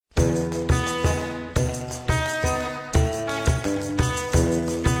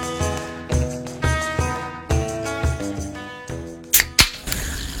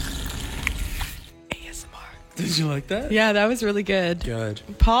Did you like that? Yeah, that was really good. Good.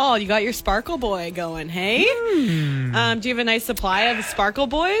 Paul, you got your Sparkle Boy going, hey? Do you have a nice supply of Sparkle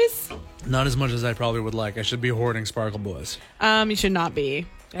Boys? Not as much as I probably would like. I should be hoarding Sparkle Boys. You should not be.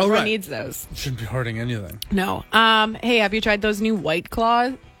 Everyone needs those. Shouldn't be hoarding anything. No. Hey, have you tried those new White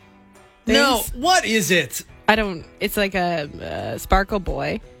Claw things? No. What is it? It's like a Sparkle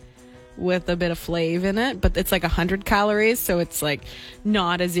Boy with a bit of flav in it, but it's like 100 calories, so it's like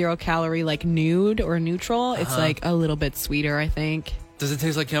not a 0 calorie like nude or neutral. It's like a little bit sweeter, I think. Does it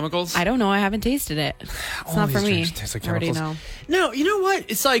taste like chemicals? I don't know. I haven't tasted it. It's not for me. Taste like I already chemicals. know. No, you know what?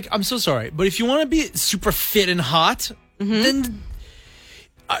 It's like, I'm so sorry, but if you want to be super fit and hot, then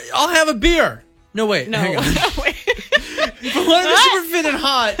I'll have a beer. No, wait. No. Hang on. Wait. If I want to be super fit and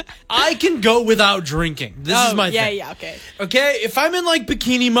hot, I can go without drinking. This is my thing. Yeah, okay. Okay, if I'm in like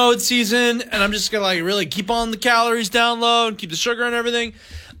bikini mode season and I'm just gonna like really keep on the calories down low and keep the sugar and everything,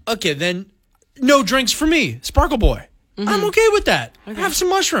 okay, then no drinks for me. Sparkle Boy. I'm okay with that. Okay. Have some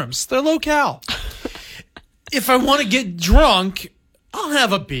mushrooms. They're low cal. If I want to get drunk, I'll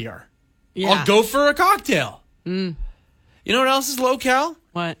have a beer. Yeah. I'll go for a cocktail. You know what else is low cal?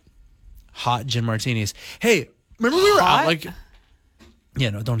 What? Hot gin martinis. Hey, remember we were out like... Yeah,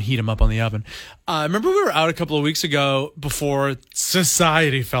 no, don't heat them up on the oven. Remember we were out a couple of weeks ago before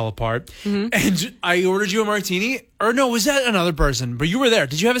society fell apart, and I ordered you a martini? Or no, was that another person? But you were there.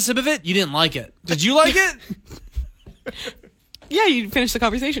 Did you have a sip of it? You didn't like it. Did you like it? Yeah, you finished the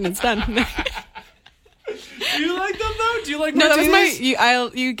conversation. It's done. Do you like them, though? Do you like martinis? No, that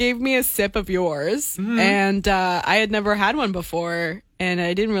was you gave me a sip of yours, and I had never had one before, and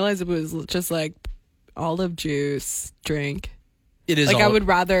I didn't realize it was just like olive juice drink. It is like I would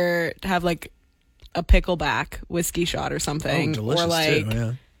rather have like a pickleback whiskey shot or something, delicious or like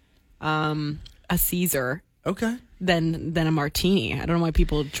too, a Caesar. Okay. Than a martini. I don't know why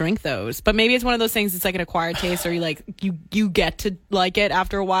people drink those, but maybe it's one of those things. It's like an acquired taste, or you get to like it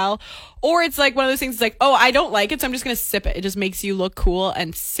after a while, or it's like one of those things. It's like, oh, I don't like it, so I'm just gonna sip it. It just makes you look cool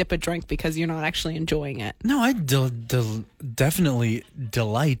and sip a drink because you're not actually enjoying it. No, I definitely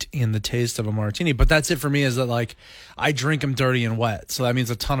delight in the taste of a martini, but that's it for me. Is that like I drink them dirty and wet, so that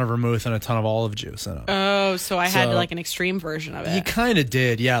means a ton of vermouth and a ton of olive juice in them. Oh, so I had like an extreme version of it. You kind of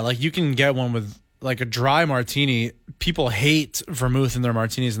did, yeah. Like you can get one with. Like a dry martini, people hate vermouth in their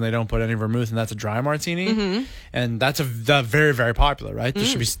martinis and they don't put any vermouth, and that's a dry martini. And that's very, very popular, right? There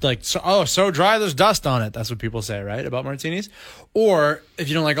should be like, so dry there's dust on it. That's what people say, right, about martinis. Or if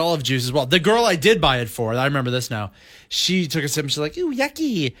you don't like olive juice as well. The girl I did buy it for, I remember this now, she took a sip and she's like, ooh,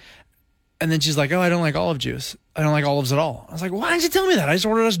 yucky. And then she's like, oh, I don't like olive juice. I don't like olives at all. I was like, why didn't you tell me that? I just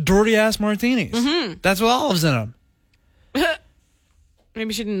ordered us dirty-ass martinis. That's with olives in them.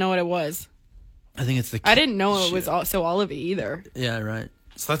 Maybe she didn't know what it was. I think it's the... I didn't know it was so olivey either. Yeah, right.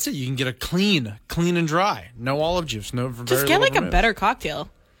 So that's it. You can get a clean and dry. No olive juice. No. Just get like a better cocktail.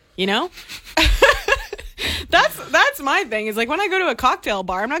 You know? That's my thing. Is like when I go to a cocktail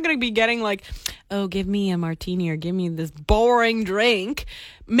bar, I'm not going to be getting like, oh, give me a martini or give me this boring drink.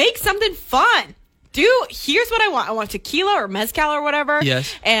 Make something fun. Here's what I want. I want tequila or mezcal or whatever.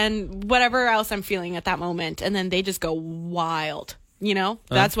 Yes. And whatever else I'm feeling at that moment. And then they just go wild. You know?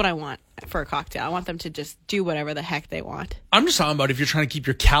 That's what I want for a cocktail. I want them to just do whatever the heck they want. I'm just talking about if you're trying to keep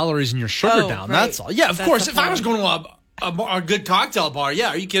your calories and your sugar down. Right. That's all. Yeah, of course. If I was going to a good cocktail bar, yeah,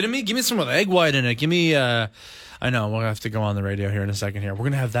 are you kidding me? Give me some with egg white in it. Give me, I know, we'll have to go on the radio here in a second here. We're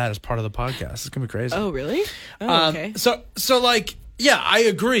going to have that as part of the podcast. It's going to be crazy. Oh, really? Oh, okay. So like, yeah, I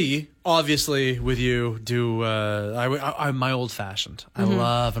agree, obviously, with you. I'm my old-fashioned. I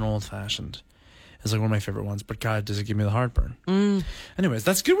love an old-fashioned. It's like one of my favorite ones, but God, does it give me the heartburn. Anyways,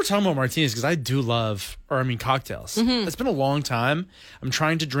 that's good we're talking about martinis because I do love, cocktails. It's been a long time. I'm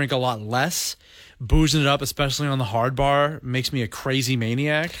trying to drink a lot less. Boozing it up, especially on the hard bar, makes me a crazy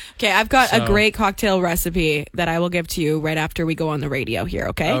maniac. Okay, I've got a great cocktail recipe that I will give to you right after we go on the radio here,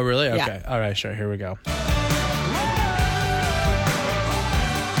 okay? Oh, really? Okay. Yeah. All right, sure. Here we go.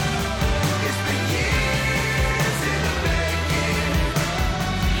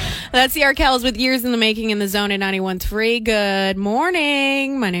 That's the Arkells with Years in the Making in the Zone at 91.3. Good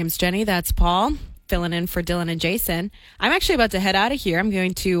morning. My name's Jenny. That's Paul, filling in for Dylan and Jason. I'm actually about to head out of here. I'm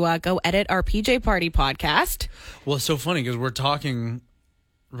going to go edit our PJ Party podcast. Well, it's so funny because we're talking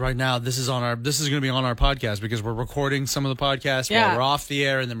right now. This is going to be on our podcast because we're recording some of the podcasts while we're off the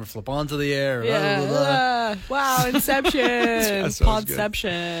air, and then we flip onto the air. Yeah. Blah, blah, blah. Wow, Inception.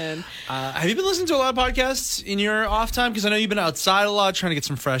 Podception. Have you been listening to a lot of podcasts in your off time? Because I know you've been outside a lot trying to get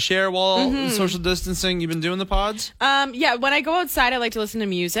some fresh air while social distancing. You've been doing the pods? Yeah, when I go outside, I like to listen to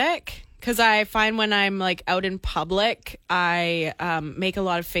music. because I find when I'm like out in public, I make a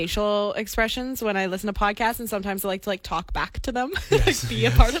lot of facial expressions when I listen to podcasts, and sometimes I like to like talk back to them, like be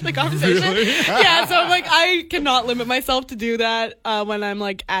a part of the conversation. Really? Yeah, so I'm like, I cannot limit myself to do that when I'm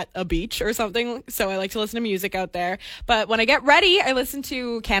like at a beach or something. So I like to listen to music out there. But when I get ready, I listen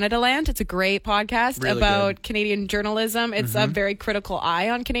to Canada Land. It's a great podcast Really about good. Canadian journalism. It's a very critical eye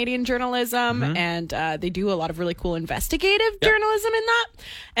on Canadian journalism, and they do a lot of really cool investigative journalism in that.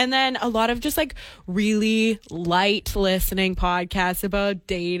 And then a lot of just like really light listening podcasts about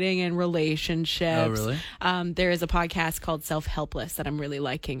dating and relationships. Oh, really? There is a podcast called Self-Helpless that I'm really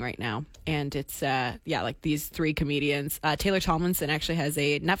liking right now. And it's, like these three comedians. Taylor Tomlinson actually has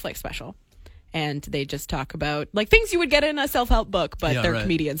a Netflix special. And they just talk about like things you would get in a self-help book, but Yeah, they're right.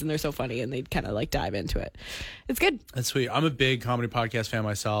 comedians and they're so funny and they kind of like dive into it. It's good. That's sweet. I'm a big comedy podcast fan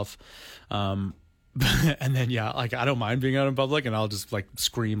myself. And then, like I don't mind being out in public, and I'll just like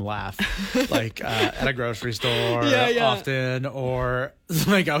scream, laugh, like at a grocery store often, or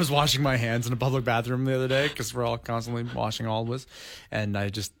like I was washing my hands in a public bathroom the other day because we're all constantly washing always, and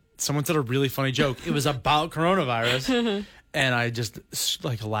someone said a really funny joke. It was about coronavirus. And I just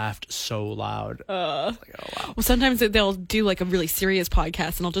like laughed so loud. Like, oh, wow. Well, sometimes they'll do like a really serious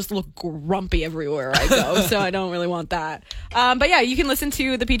podcast and I'll just look grumpy everywhere I go. So I don't really want that. But yeah, you can listen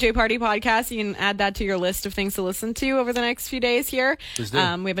to the PJ Party podcast. You can add that to your list of things to listen to over the next few days here. Please do.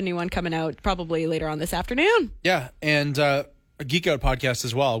 We have a new one coming out probably later on this afternoon. Yeah, and a Geek Out podcast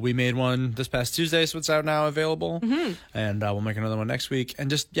as well. We made one this past Tuesday, so it's out now, available. And we'll make another one next week.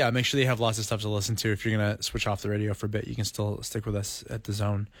 And just, make sure that you have lots of stuff to listen to. If you're going to switch off the radio for a bit, you can still stick with us at The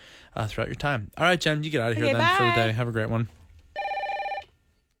Zone throughout your time. All right, Jen, you get out of here Okay, then for the bye. day. Have a great one.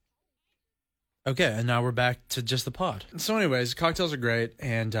 Okay, and now we're back to just the pod. So anyways, cocktails are great.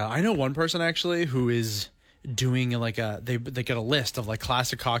 And I know one person actually who is doing like they get a list of like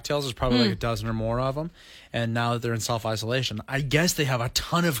classic cocktails. There's probably like a dozen or more of them, and now that they're in self-isolation, I guess they have a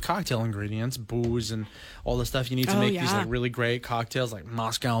ton of cocktail ingredients, booze and all the stuff you need to make these like really great cocktails, like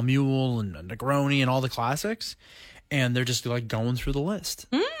Moscow Mule and Negroni and all the classics, and they're just like going through the list,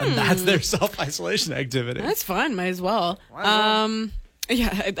 and that's their self-isolation activity. That's fun. Might as well.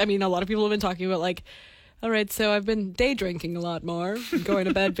 Yeah, I mean, a lot of people have been talking about like, all right, so I've been day drinking a lot more, going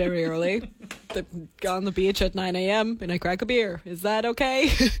to bed very early, go on the beach at 9 a.m. and I crack a beer. Is that okay?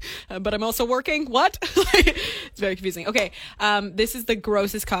 But I'm also working. What? It's very confusing. Okay, this is the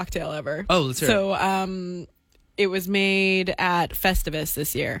grossest cocktail ever. Oh, let's hear it. So, it was made at Festivus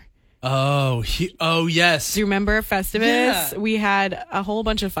this year. Oh, yes. Do you remember Festivus? Yeah. We had a whole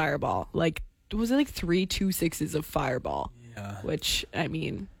bunch of Fireball. Like, was it like 3 2.6s of Fireball? Yeah. Which, I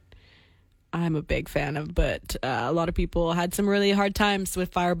mean, I'm a big fan of, but a lot of people had some really hard times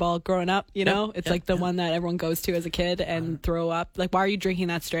with Fireball growing up, you know? It's like the one that everyone goes to as a kid and throw up. Like, why are you drinking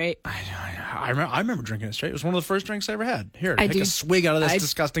that straight? I remember drinking it straight. It was one of the first drinks I ever had. Here, I take do. a swig out of this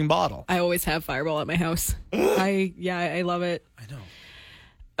disgusting bottle. I always have Fireball at my house. I love it. I know.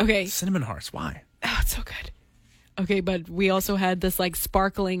 Okay. Cinnamon hearts. Why? Oh, it's so good. Okay, but we also had this like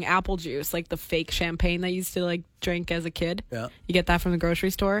sparkling apple juice, like the fake champagne that I used to like drink as a kid. Yeah. You get that from the grocery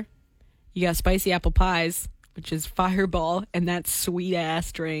store. You got spicy apple pies, which is Fireball, and that sweet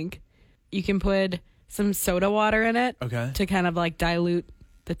ass drink. You can put some soda water in it to kind of like dilute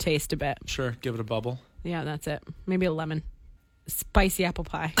the taste a bit. Sure. Give it a bubble. Yeah, that's it. Maybe a lemon. Spicy apple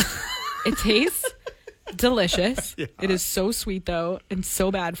pie. It tastes delicious. Yeah. It is so sweet though, and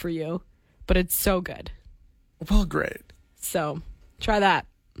so bad for you, but it's so good. Well, great. So try that.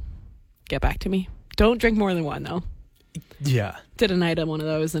 Get back to me. Don't drink more than one though. Yeah. Did a night on one of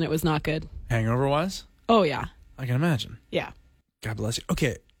those and it was not good. Hangover wise? Oh yeah. I can imagine. Yeah. God bless you.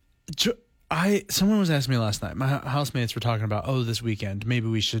 Okay. Someone was asking me last night. My housemates were talking about, this weekend, maybe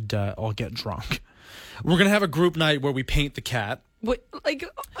we should all get drunk. We're going to have a group night where we paint the cat. What, like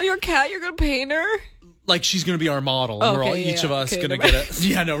your cat, you're going to paint her? Like she's going to be our model. And we're all, each of us going to get it.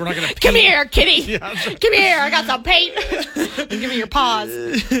 Yeah, no, we're not going to Come here, kitty. Yeah, come here. I got some paint. Give me your paws.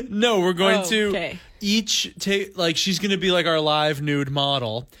 No, we're going to each take, like, she's going to be like our live nude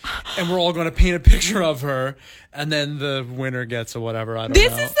model. And we're all going to paint a picture of her. And then the winner gets or whatever. I don't know.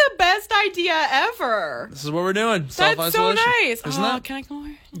 This is the best idea ever. This is what we're doing. That's so Self-isolation. nice. Isn't that? Can I go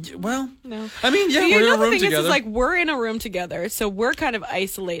over? Well, no. I mean, yeah, you we're know in a room the thing together. is like we're in a room together, so we're kind of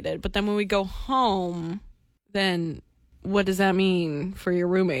isolated. But then when we go home, then what does that mean for your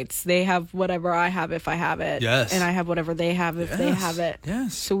roommates? They have whatever I have if I have it. Yes. And I have whatever they have if they have it.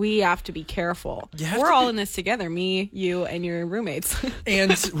 Yes. So we have to be careful. We're all in this together, me, you, and your roommates.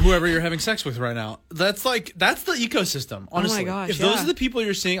 And whoever you're having sex with right now. That's the ecosystem, honestly. Oh my gosh, if those are the people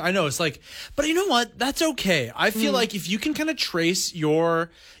you're seeing, I know it's like, but you know what? That's okay. I feel like if you can kind of trace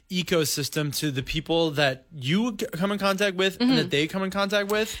your ecosystem to the people that you come in contact with and that they come in contact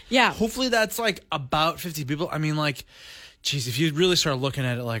with. Yeah. Hopefully that's like about 50 people. I mean, like, geez, if you really start looking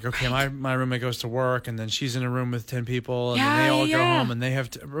at it like, okay, my roommate goes to work and then she's in a room with 10 people and then they all go home and they have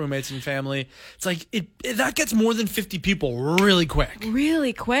roommates and family. It's like that gets more than 50 people really quick.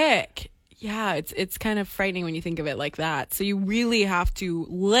 Really quick. Yeah, it's kind of frightening when you think of it like that. So you really have to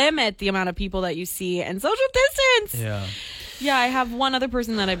limit the amount of people that you see and social distance. Yeah. Yeah, I have one other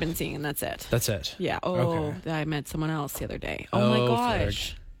person that I've been seeing, and that's it. That's it. Yeah. Oh, Okay. I met someone else the other day. Oh my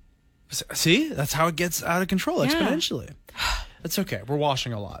gosh. See, that's how it gets out of control exponentially. That's okay. We're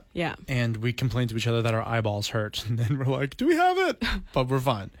washing a lot. Yeah. And we complain to each other that our eyeballs hurt. And then we're like, do we have it? But we're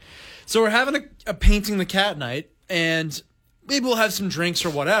fine. So we're having a painting the cat night. And maybe we'll have some drinks or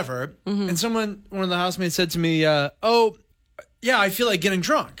whatever. And one of the housemates said to me, oh, yeah, I feel like getting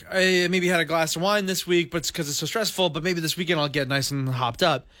drunk. I maybe had a glass of wine this week, but it's because it's so stressful. But maybe this weekend I'll get nice and hopped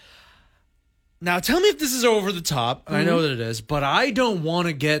up. Now, tell me if this is over the top. And I know that it is. But I don't want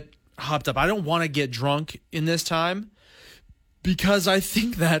to get hopped up. I don't want to get drunk in this time. Because I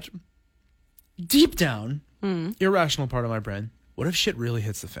think that deep down, irrational part of my brain, what if shit really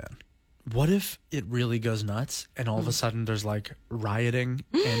hits the fan? What if it really goes nuts and all of a sudden there's like rioting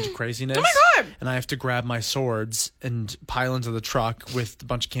and craziness? Oh my God! And I have to grab my swords and pile into the truck with a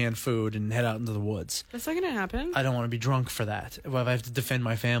bunch of canned food and head out into the woods. That's not going to happen. I don't want to be drunk for that. Well, I have to defend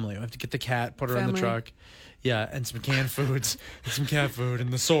my family. I have to get the cat, put her in the truck. Yeah, and some canned foods and some cat food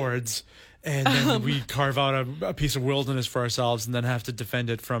and the swords. And then we carve out a piece of wilderness for ourselves and then have to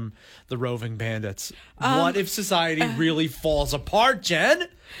defend it from the roving bandits. What if society really falls apart, Jen?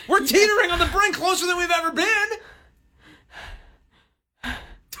 We're teetering on the brink closer than we've ever been.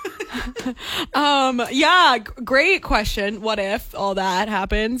 Yeah, great question. What if all that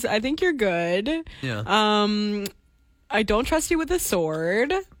happens? I think you're good. Yeah. I don't trust you with a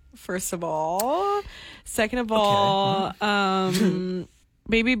sword, first of all. Second of all,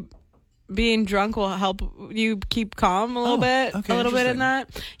 maybe being drunk will help you keep calm a little bit in that.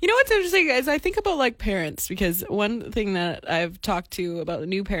 You know what's interesting is I think about like parents, because one thing that I've talked to about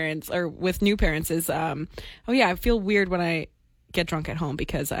new parents or with new parents is, I feel weird when I get drunk at home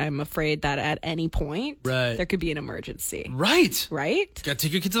because I'm afraid that at any point there could be an emergency. Right. Gotta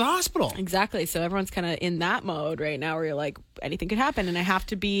take your kid to the hospital. Exactly. So everyone's kind of in that mode right now where you're like, anything could happen and I have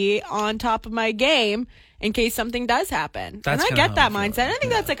to be on top of my game in case something does happen. That's and I get that mindset. I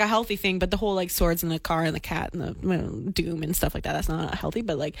think that's like a healthy thing, but the whole like swords in the car and the cat and the doom and stuff like that, that's not healthy.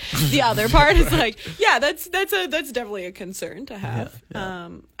 But like the other part is like, yeah, that's definitely a concern to have.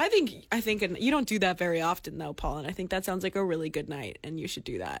 I think and you don't do that very often though, Paul, and I think that sounds like a really good night and you should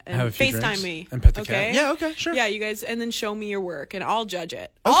do that. And have a few FaceTime drinks me. and pet the okay? cat. Yeah, okay, sure. Yeah, you guys, and then show me your work and I'll judge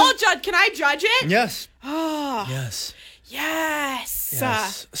it. Okay. Can I judge it? Yes. Oh. Yes.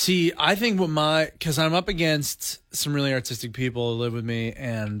 Yes. See, I think because I'm up against some really artistic people who live with me,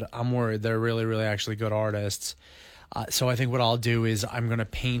 and I'm worried they're really, really actually good artists. So I think what I'll do is I'm going to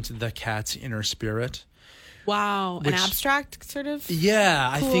paint the cat's inner spirit. Wow. An abstract sort of? Yeah,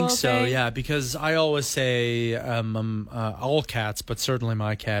 I think so. thing? Yeah, because I always say all cats, but certainly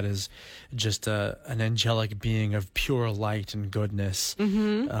my cat is just an angelic being of pure light and goodness.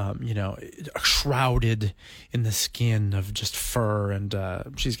 Shrouded in the skin of just fur, and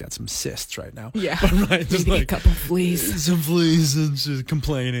she's got some cysts right now. Yeah. Right, just Maybe like a couple fleas. some fleas, and she's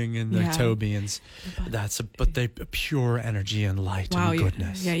complaining, and the Toby, and but they pure energy and light and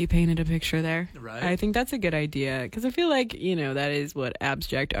goodness. Yeah, you painted a picture there. Right. I think that's a good idea because I feel like that is what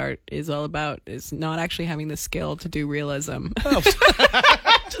abstract art is all about, is not actually having the skill to do realism. Oh.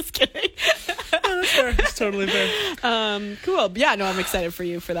 Just kidding. That's fair. That's totally fair. Cool. Yeah, no, I'm excited for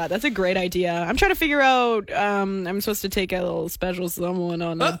you for that. That's a great idea. I'm trying to figure out, I'm supposed to take a little special someone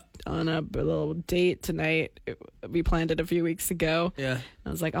on a little date tonight. We planned it a few weeks ago. Yeah. I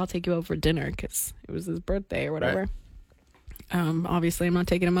was like, I'll take you out for dinner because it was his birthday or whatever. Right. Obviously I'm not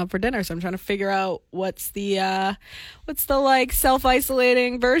taking him out for dinner, so I'm trying to figure out what's the like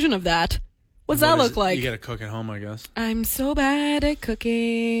self-isolating version of that. What's that look like? You gotta cook at home, I guess. I'm so bad at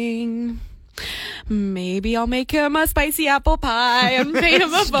cooking. Maybe I'll make him a spicy apple pie and paint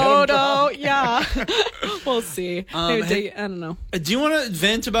him a photo. Yeah. We'll see. I don't know. Do you want to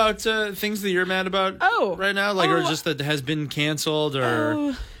vent about things that you're mad about right now? Like, or just that has been canceled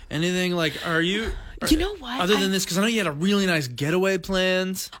or anything? Like, are you... You know what? Other than this, because I know you had a really nice getaway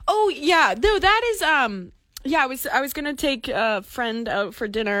planned. Oh, yeah. No, that is... Yeah, I was gonna take a friend out for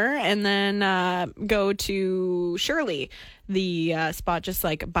dinner and then go to Shirley the spot just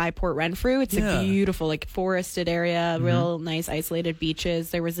like by Port Renfrew. It's a beautiful, like forested area, real nice isolated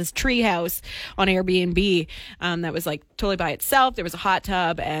beaches. There was this tree house on Airbnb that was like totally by itself. There was a hot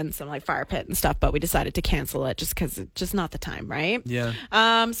tub and some like fire pit and stuff, but we decided to cancel it just because it's just not the time, right? Yeah.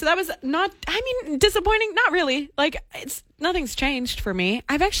 So that was not, disappointing. Not really. Like nothing's changed for me.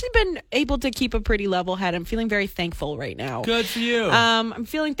 I've actually been able to keep a pretty level head. I'm feeling very thankful right now. Good for you. I'm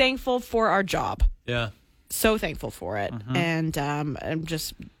feeling thankful for our job. Yeah. So thankful for it. And I'm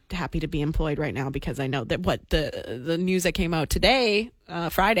just happy to be employed right now because I know that what the news that came out today,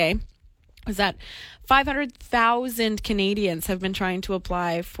 Friday, was that 500,000 Canadians have been trying to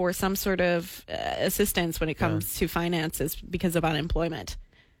apply for some sort of assistance when it comes to finances because of unemployment.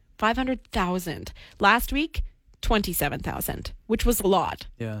 500,000. Last week, 27,000, which was a lot.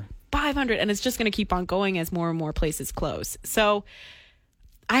 Yeah. 500, and it's just going to keep on going as more and more places close. So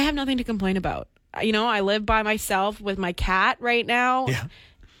I have nothing to complain about. I live by myself with my cat right now. Yeah.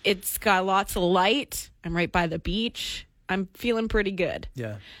 It's got lots of light. I'm right by the beach. I'm feeling pretty good.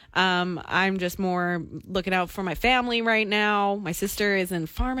 Yeah. I'm just more looking out for my family right now. My sister is in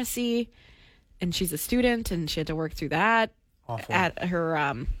pharmacy, and she's a student, and she had to work through that. Awful.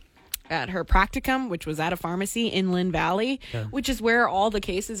 At her practicum, which was at a pharmacy in Lynn Valley, which is where all the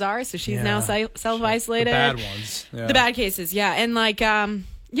cases are. So she's now self-isolated. The bad ones. Yeah. The bad cases, yeah. And like, and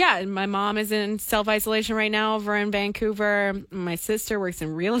my mom is in self-isolation right now over in Vancouver. My sister works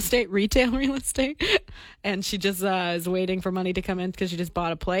in retail real estate. And she just is waiting for money to come in because she just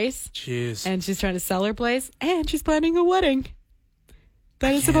bought a place. Jeez. And she's trying to sell her place. And she's planning a wedding.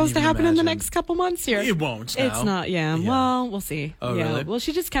 That is supposed to happen in the next couple months here. It won't now. It's not, Well, we'll see. Oh, really? Well,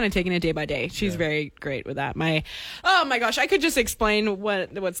 she's just kind of taking it day by day. She's very great with that. Oh my gosh, I could just explain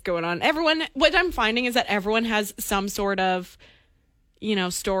what's going on. What I'm finding is that everyone has some sort of,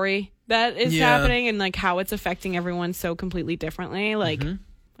 story that is happening and like how it's affecting everyone so completely differently. Like,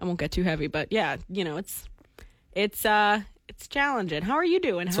 I won't get too heavy, but it's challenging. How are you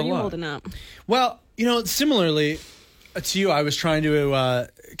doing? How are you holding up? Well, similarly to you, I was trying to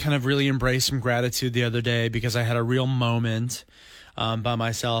kind of really embrace some gratitude the other day because I had a real moment by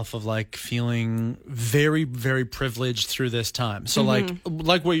myself of like feeling very, very privileged through this time. So like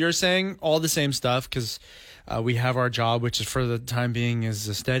what you're saying, all the same stuff because we have our job, which is for the time being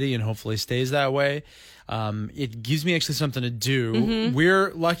is steady and hopefully stays that way. It gives me actually something to do.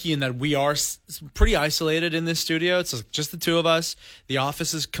 We're lucky in that we are pretty isolated in this studio. It's just the two of us. The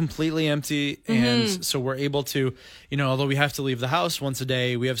office is completely empty. And so we're able to, although we have to leave the house once a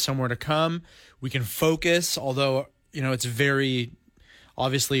day, we have somewhere to come. We can focus, although, it's very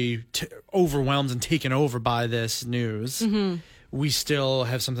obviously overwhelmed and taken over by this news. We still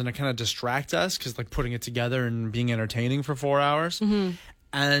have something to kind of distract us because like putting it together and being entertaining for 4 hours.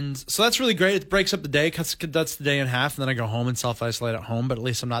 And so that's really great. It breaks up the day, cuts the day in half, and then I go home and self-isolate at home. But at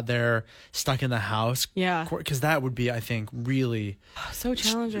least I'm not there stuck in the house. Yeah. Because that would be, I think, really... so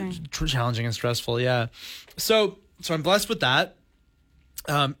challenging. Challenging and stressful, yeah. So I'm blessed with that.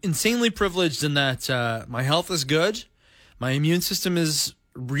 Insanely privileged in that my health is good. My immune system is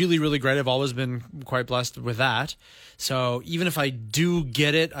really, really great. I've always been quite blessed with that. So even if I do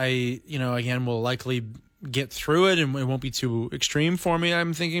get it, I, again, will likely get through it and it won't be too extreme for me,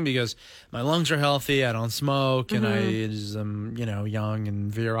 I'm thinking, because my lungs are healthy, I don't smoke, and I'm, young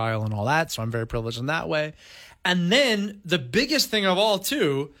and virile and all that. So I'm very privileged in that way. And then the biggest thing of all,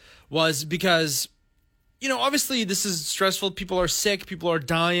 too, was because, obviously this is stressful. People are sick. People are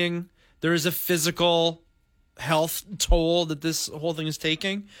dying. There is a physical health toll that this whole thing is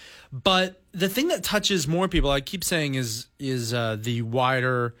taking. But the thing that touches more people, I keep saying, is the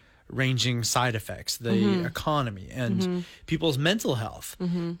wider ranging side effects, the economy and people's mental health.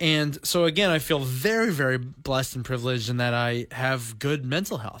 And so again, I feel very, very blessed and privileged in that I have good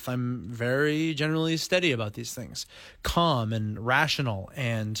mental health. I'm very generally steady about these things, calm and rational,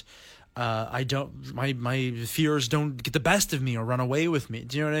 and my fears don't get the best of me or run away with me.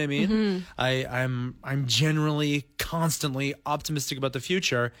 Do you know what I mean? I'm generally constantly optimistic about the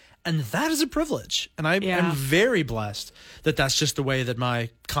future, and that is a privilege. And I'm very blessed that that's just the way that my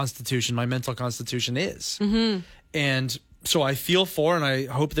mental constitution is. And so I feel for, and I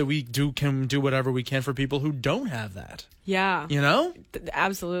hope that we can do whatever we can for people who don't have that. Yeah.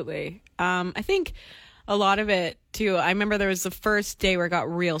 Absolutely. I think a lot of it too. I remember there was the first day where it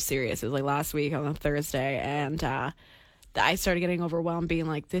got real serious. It was like last week on a Thursday, and I started getting overwhelmed, being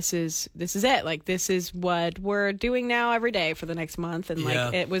like, "This is it. Like, this is what we're doing now every day for the next month." And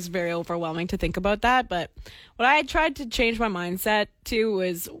like, it was very overwhelming to think about that. But what I tried to change my mindset to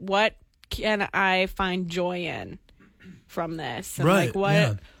was, what can I find joy in from this? And like,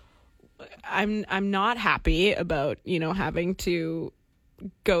 I'm not happy about, having to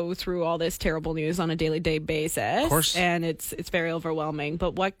go through all this terrible news on a day basis. Of course. And it's very overwhelming.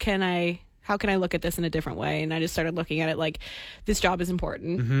 But how can I look at this in a different way? And I just started looking at it like, this job is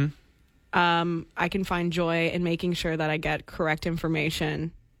important. Mm-hmm. I can find joy in making sure that I get correct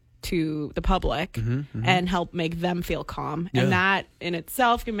information to the public and help make them feel calm. Yeah. And that in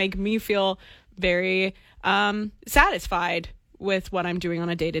itself can make me feel very satisfied with what I'm doing on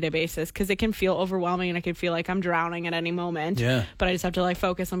a day-to-day basis, because it can feel overwhelming and I can feel like I'm drowning at any moment. Yeah. But I just have to like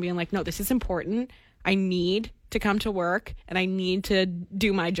focus on being like, no, this is important. I need to come to work and I need to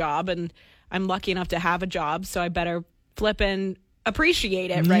do my job, and I'm lucky enough to have a job, so I better flip and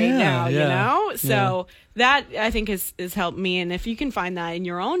appreciate it right now, So that I think has helped me. And if you can find that in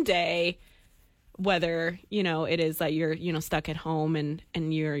your own day, whether it is that you're stuck at home and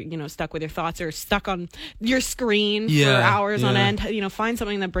you're stuck with your thoughts or stuck on your screen for hours on end, find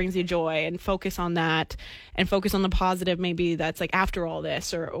something that brings you joy and focus on that, and focus on the positive. Maybe that's like after all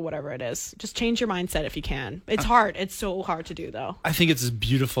this or whatever it is. Just change your mindset if you can. It's hard. It's so hard to do though. I think it's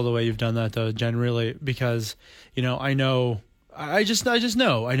beautiful the way you've done that though, Jen, really, because I just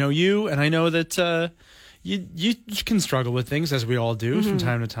know you, and I know that you can struggle with things, as we all do from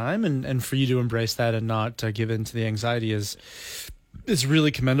time to time, and for you to embrace that and not give in to the anxiety is really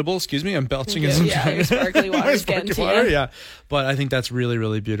commendable. Excuse me, I'm belching as I'm trying. Your sparkly water's getting to you. Yeah, but I think that's really,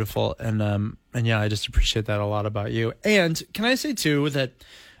 really beautiful, and I just appreciate that a lot about you. And can I say too that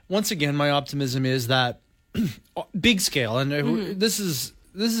once again, my optimism is that big scale, and this is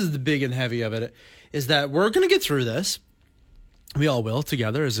the big and heavy of it, is that we're going to get through this. We all will,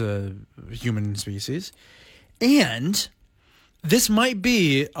 together as a human species. And this might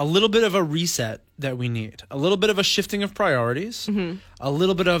be a little bit of a reset that we need. A little bit of a shifting of priorities. A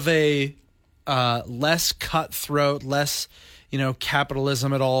little bit of a less cutthroat, less,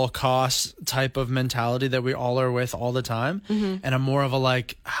 capitalism at all costs type of mentality that we all are with all the time. And a more of a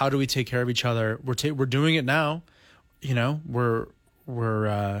like, how do we take care of each other? We're doing it now. We're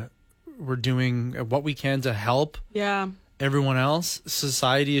doing what we can to help. Yeah. Everyone else.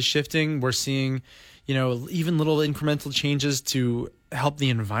 Society is shifting. We're seeing, even little incremental changes to help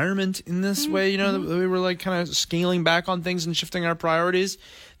the environment in this way. That we were like kind of scaling back on things and shifting our priorities.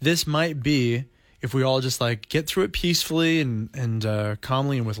 This might be, if we all just like get through it peacefully and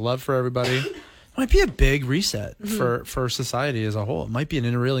calmly and with love for everybody, it might be a big reset for society as a whole. It might be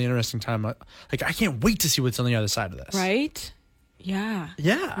a really interesting time. Like, I can't wait to see what's on the other side of this. Right? Yeah.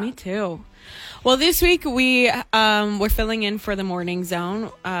 Yeah. Me too. Well, this week we're filling in for the morning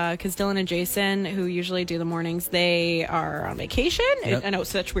zone because Dylan and Jason, who usually do the mornings, they are on vacation. Yep. I know it's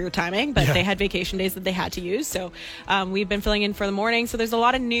such weird timing, but they had vacation days that they had to use. So we've been filling in for the morning. So there's a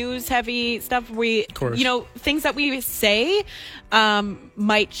lot of news heavy stuff. Things that we say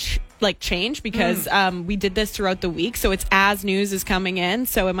might change because we did this throughout the week, so it's as news is coming in,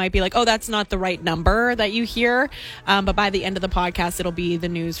 so it might be like, oh, that's not the right number that you hear, but by the end of the podcast it'll be the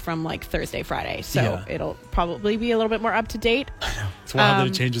news from like Thursday, Friday, so it'll probably be a little bit more up to date. I know, it's wild that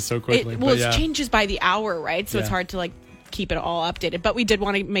it changes so quickly. It changes by the hour, right? So it's hard to like keep it all updated, but we did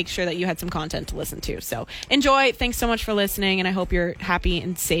want to make sure that you had some content to listen to, so enjoy. Thanks so much for listening, and I hope you're happy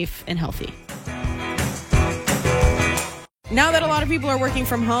and safe and healthy. Now that a lot of people are working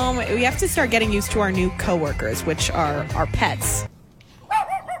from home, we have to start getting used to our new coworkers, which are our pets.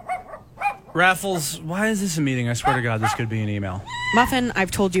 Raffles, why is this a meeting? I swear to God, this could be an email. Muffin,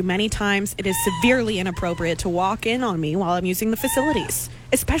 I've told you many times, it is severely inappropriate to walk in on me while I'm using the facilities,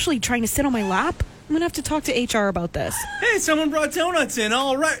 especially trying to sit on my lap. I'm going to have to talk to HR about this. Hey, someone brought donuts in.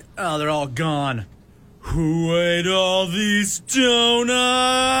 All right. Oh, they're all gone. Who ate all these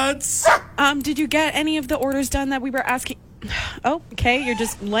donuts? Did you get any of the orders done that we were asking? Oh, okay, you're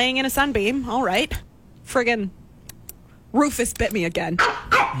just laying in a sunbeam. All right. Friggin' Rufus bit me again.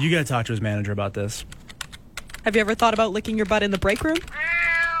 You gotta talk to his manager about this. Have you ever thought about licking your butt in the break room?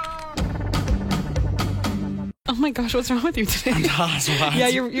 Oh my gosh, what's wrong with you today? I'm hot. Yeah,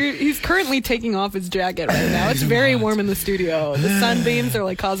 he's currently taking off his jacket right now. It's very warm in the studio. The sunbeams are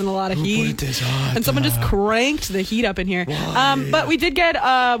like causing a lot of heat. And someone just cranked the heat up in here. But we did get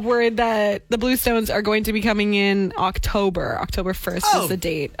word that the Bluestones are going to be coming in October. October 1st is the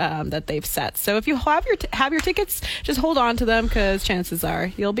date that they've set. So if you have your tickets, just hold on to them because chances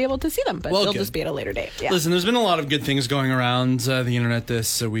are you'll be able to see them. But they'll just be at a later date. Yeah. Listen, there's been a lot of good things going around the internet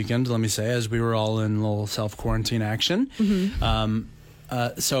this weekend, let me say, as we were all in a little self-quarantine action.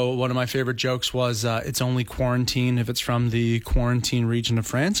 So one of my favorite jokes was it's only quarantine if it's from the quarantine region of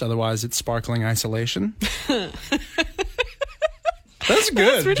France. Otherwise, it's sparkling isolation. That's a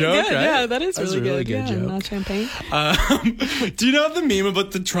good Pretty joke, good. right? Yeah, that is That's really a really good. good Yeah, joke. not champagne. Do you know the meme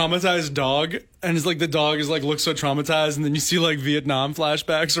about the traumatized dog? And it's like the dog is like looks so traumatized, and then you see like Vietnam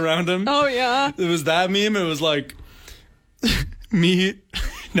flashbacks around him. Oh yeah. It was that meme. It was like me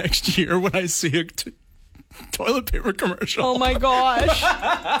next year when I see a toilet paper commercial. Oh my gosh.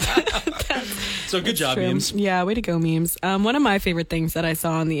 So good job, True. memes. Yeah, way to go, memes. One of my favorite things that I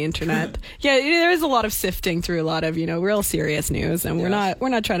saw on the internet. Yeah, there is a lot of sifting through a lot of real serious news, and we're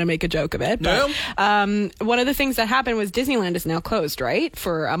not trying to make a joke of it. But one of the things that happened was Disneyland is now closed, right,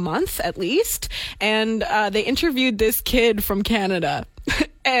 for a month at least, and they interviewed this kid from Canada.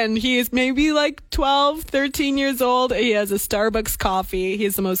 And he is maybe like 12, 13 years old. He has a Starbucks coffee. He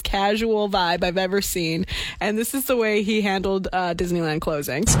has the most casual vibe I've ever seen. And this is the way he handled Disneyland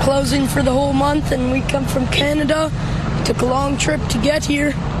closing. It's closing for the whole month, and we come from Canada. Took a long trip to get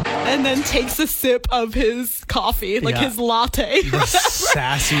here. And then takes a sip of his coffee, like his latte. The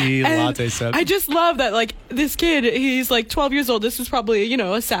sassy And latte sip. I just love that, like, this kid, he's like 12 years old. This is probably,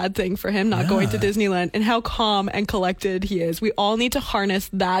 a sad thing for him not going to Disneyland, and how calm and collected he is. We all need to harness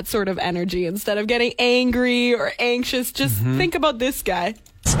that sort of energy instead of getting angry or anxious. Just think about this guy.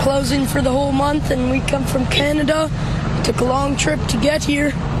 It's closing for the whole month, and we come from Canada. Took a long trip to get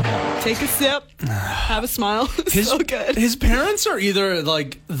here. Take a sip, have a smile. So good. His parents are either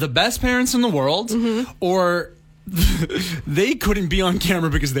like the best parents in the world, or they couldn't be on camera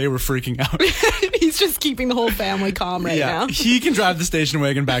because they were freaking out. He's just keeping the whole family calm right now. He can drive the station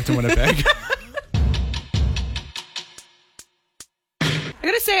wagon back to Winnipeg. I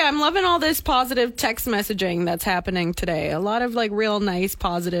gotta say, I'm loving all this positive text messaging that's happening today. A lot of like real nice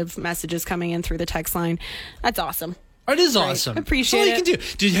positive messages coming in through the text line. That's awesome. It is awesome. Appreciate That's all you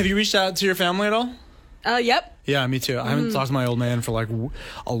can do. Have you reached out to your family at all? Yep. Yeah, me too. I haven't talked to my old man for like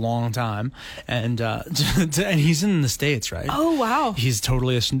a long time, and and he's in the States, right? Oh wow. He's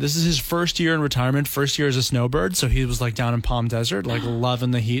totally. This is his first year in retirement. First year as a snowbird, so he was like down in Palm Desert, like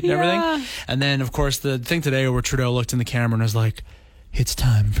loving the heat and everything. And then, of course, the thing today where Trudeau looked in the camera and was like, "It's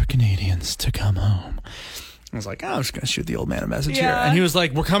time for Canadians to come home." I was like, I'm just going to shoot the old man a message here. And he was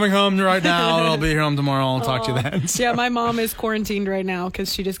like, we're coming home right now. I'll be home tomorrow. I'll talk to you then. So. Yeah, my mom is quarantined right now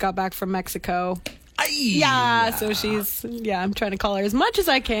because she just got back from Mexico. Yeah, so I'm trying to call her as much as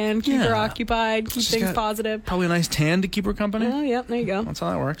I can, keep her occupied, keep things positive. Probably a nice tan to keep her company. Oh, yep, there you go. That's how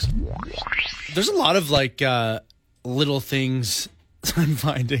that works. There's a lot of like little things I'm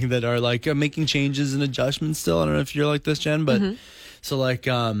finding that are like making changes and adjustments still. I don't know if you're like this, Jen, but so like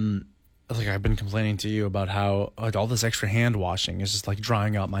I've been complaining to you about how like all this extra hand washing is just like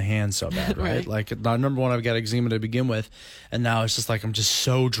drying out my hands so bad, right? Like number one, I've got eczema to begin with, and now it's just like I'm just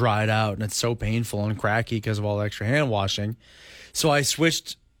so dried out and it's so painful and cracky because of all the extra hand washing. So I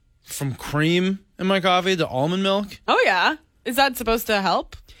switched from cream in my coffee to almond milk. Oh yeah, is that supposed to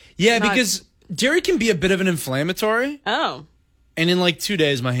help? Yeah, because dairy can be a bit of an inflammatory. Oh, and in like 2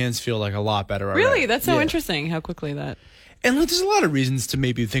 days, my hands feel like a lot better. Really? Already. That's so interesting. How quickly that. And look, there's a lot of reasons to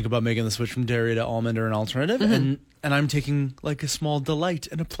maybe think about making the switch from dairy to almond or an alternative, and I'm taking like a small delight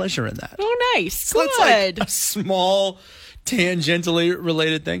and a pleasure in that. Oh, nice. So Good. that's like a small, tangentially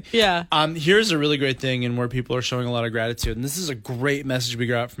related thing. Yeah. Here's a really great thing, and where people are showing a lot of gratitude, and this is a great message we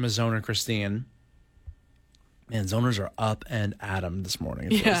got from a zoner, Christine. Man, zoners are up and at 'em this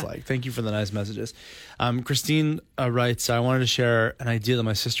morning, it feels like. Thank you for the nice messages. Christine writes, I wanted to share an idea that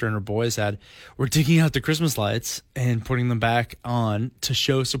my sister and her boys had. We're digging out the Christmas lights and putting them back on to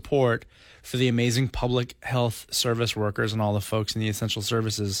show support for the amazing public health service workers and all the folks in the essential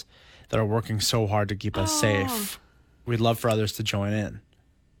services that are working so hard to keep us safe. We'd love for others to join in.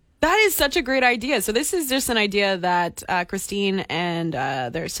 That is such a great idea. So this is just an idea that Christine and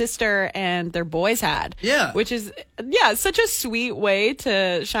their sister and their boys had. Yeah. Which is, such a sweet way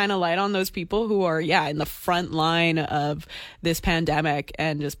to shine a light on those people who are, in the front line of this pandemic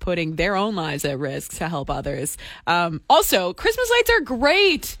and just putting their own lives at risk to help others. Also, Christmas lights are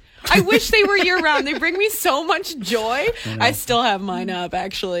great. I wish they were year-round. They bring me so much joy. I still have mine up,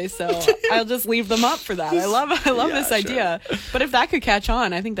 actually, so I'll just leave them up for that. I love this idea. But if that could catch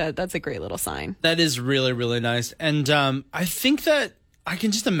on, I think that's a great little sign. That is really, really nice. And I think that I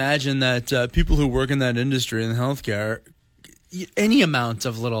can just imagine that people who work in that industry in healthcare, any amount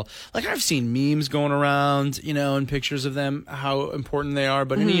of little, like I've seen memes going around, and pictures of them, how important they are,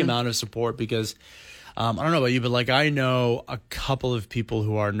 but any amount of support, because I don't know about you, but like I know a couple of people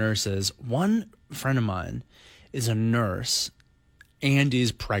who are nurses. One friend of mine is a nurse and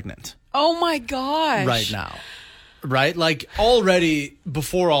is pregnant. Oh my gosh. Right now. Right? Like already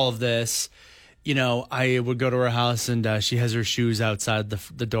before all of this, I would go to her house and she has her shoes outside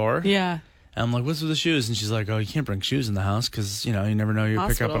the door. Yeah. And I'm like, what's with the shoes? And she's like, oh, you can't bring shoes in the house because, you never know you'll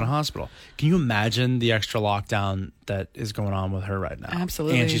pick up in a hospital. Can you imagine the extra lockdown that is going on with her right now?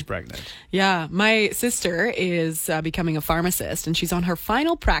 Absolutely. And she's pregnant. Yeah. My sister is becoming a pharmacist, and she's on her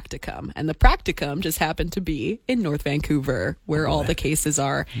final practicum. And the practicum just happened to be in North Vancouver, where all the cases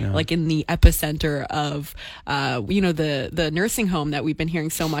are, like in the epicenter of, the nursing home that we've been hearing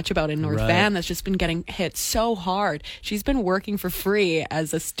so much about in North Van that's just been getting hit so hard. She's been working for free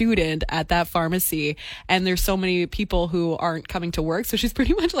as a student at that pharmacy, and there's so many people who aren't coming to work, so she's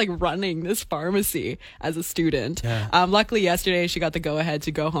pretty much like running this pharmacy as a student. Luckily yesterday she got the go ahead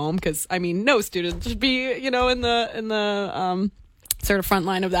to go home, because no student should be in the sort of front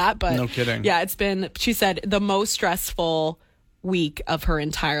line of that, but no kidding. It's been, she said, the most stressful week of her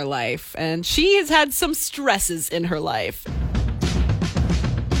entire life, and she has had some stresses in her life.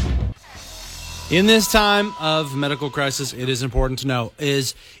 In this time of medical crisis, it is important to know,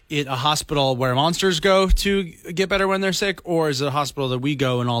 is it a hospital where monsters go to get better when they're sick, or is it a hospital that we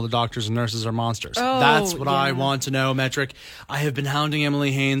go and all the doctors and nurses are monsters? That's what I want to know, Metric. I have been hounding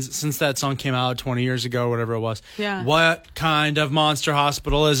Emily Haynes since that song came out 20 years ago, whatever it was. Yeah. What kind of monster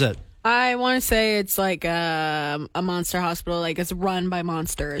hospital is it? I want to say it's like a monster hospital, like it's run by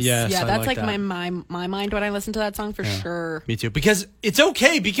monsters. Yes, yeah, I that's like like that. my mind when I listen to that song for sure. Me too. Because it's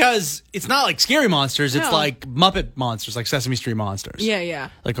okay, because it's not like scary monsters. It's like Muppet monsters, like Sesame Street monsters. Yeah.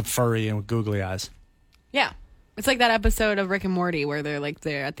 Like a furry and with googly eyes. Yeah. It's like that episode of Rick and Morty where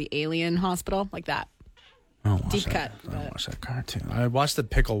they're at the alien hospital, like that. Deep cut. I don't watch that cartoon. I watched the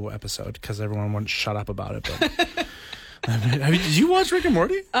pickle episode because everyone wouldn't shut up about it. But did you watch Rick and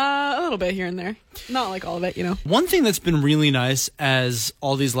Morty? A little bit here and there. Not like all of it, One thing that's been really nice as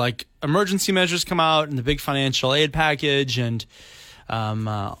all these like emergency measures come out and the big financial aid package and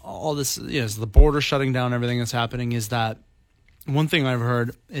all this, the border shutting down, everything that's happening, is that one thing I've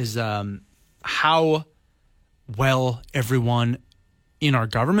heard is how well everyone in our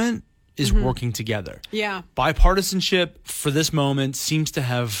government is working together. Yeah. Bipartisanship for this moment seems to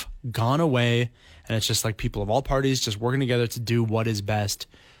have gone away. And it's just like people of all parties just working together to do what is best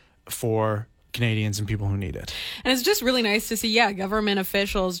for Canadians and people who need it. And it's just really nice to see, government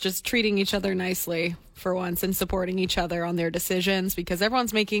officials just treating each other nicely for once and supporting each other on their decisions, because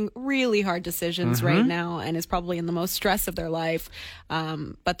everyone's making really hard decisions right now and is probably in the most stress of their life.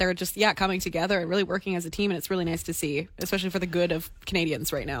 But they're just, coming together and really working as a team. And it's really nice to see, especially for the good of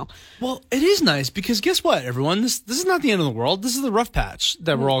Canadians right now. Well, it is nice because guess what, everyone? This is not the end of the world. This is the rough patch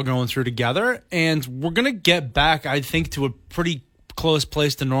that we're all going through together. And we're going to get back, I think, to a pretty close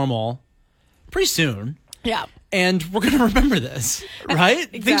place to normal pretty soon. Yeah. And we're going to remember this, right?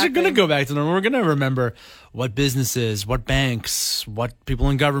 Exactly. Things are going to go back to normal. We're going to remember what businesses, what banks, what people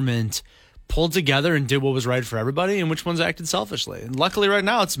in government pulled together and did what was right for everybody and which ones acted selfishly. And luckily right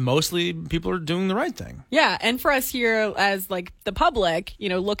now, it's mostly people are doing the right thing. Yeah. And for us here as like the public,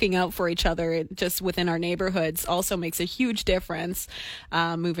 looking out for each other just within our neighborhoods also makes a huge difference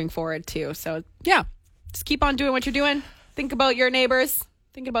moving forward too. So just keep on doing what you're doing. Think about your neighbors.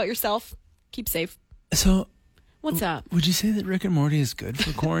 Think about yourself. Keep safe. So, what's up? Would you say that Rick and Morty is good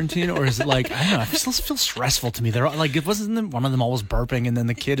for quarantine, or is it like, I don't know, it still feels stressful to me? They're like, it wasn't one of them always burping, and then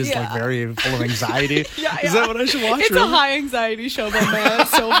the kid is like very full of anxiety. Is that what I should watch? It's a high anxiety show, but man,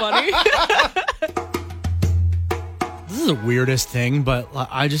 it's so funny. This is the weirdest thing, but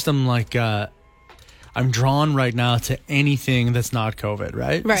I just am like, I'm drawn right now to anything that's not COVID,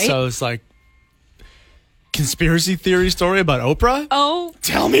 right? Right. So it's like, conspiracy theory story about Oprah? Oh.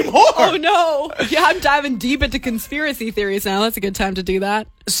 Tell me more! Oh, no. Yeah, I'm diving deep into conspiracy theories now. That's a good time to do that.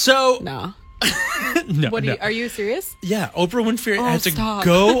 So... No. No, Are you serious? Yeah, Oprah Winfrey had to stop.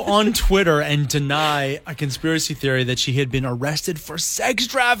 go on Twitter and deny a conspiracy theory that she had been arrested for sex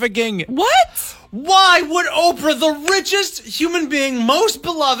trafficking. What? Why would Oprah, the richest human being, most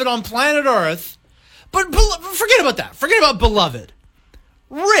beloved on planet Earth, but forget about that. Forget about beloved.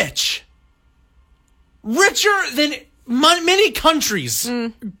 Richer than many countries.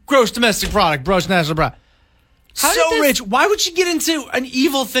 Gross domestic product, gross national product. Rich. Why would she get into an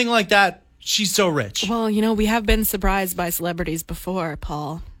evil thing like that? She's so rich. Well, we have been surprised by celebrities before,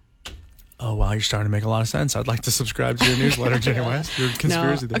 Paul. Oh, wow, you're starting to make a lot of sense. I'd like to subscribe to your newsletter, Jenny West. Your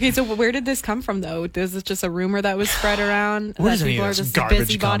conspiracy theory. Okay, so where did this come from, though? Is it just a rumor that was spread around? Where that does any people of are this just garbage come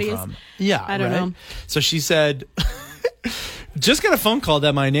busybodies? from? Yeah, I don't know. So she said... Just got a phone call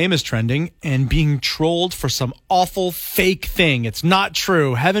that my name is trending and being trolled for some awful fake thing. It's not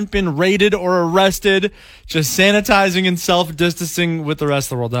true. Haven't been raided or arrested. Just sanitizing and self-distancing with the rest of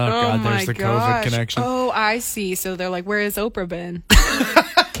the world. Oh God, there's the COVID connection. Oh, I see. So they're like, where has Oprah been?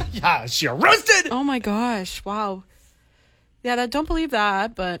 Yeah, is she arrested? Oh my gosh. Wow. Yeah, don't believe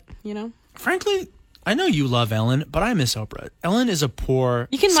that, but, Frankly, I know you love Ellen, but I miss Oprah. Ellen is a poor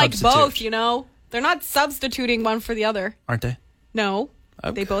You can like substitute. both, you know? They're not substituting one for the other. Aren't they? No.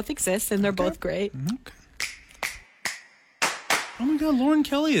 Okay. They both exist and they're both great. Oh my God, Lauren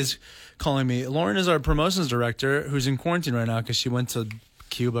Kelly is calling me. Lauren is our promotions director who's in quarantine right now because she went to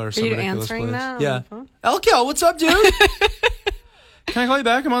Cuba or some you ridiculous answering place. that on Yeah. the phone? Elkel, what's up, dude? Can I call you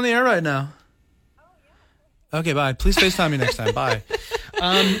back? I'm on the air right now. Okay, bye. Please FaceTime me next time. Bye.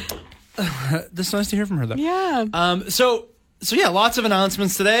 That's nice to hear from her, though. Yeah. So yeah, lots of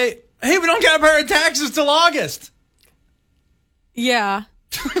announcements today. Hey, we don't get our taxes till August. Yeah.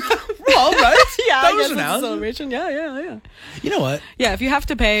 Well, right? Yeah, that I was guess it's a announced. celebration. Yeah. You know what? Yeah, if you have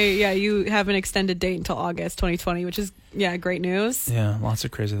to pay, you have an extended date until August 2020, which is, great news. Yeah, lots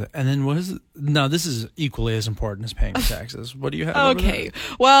of crazy. And then what is it? No, this is equally as important as paying taxes. What do you have? over Okay. there?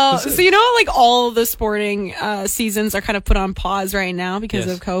 Well, so like all the sporting seasons are kind of put on pause right now because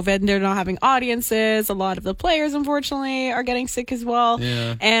Yes. of COVID. They're not having audiences. A lot of the players, unfortunately, are getting sick as well.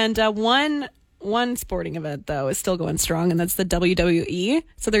 Yeah. And one sporting event, though, is still going strong, and that's the WWE.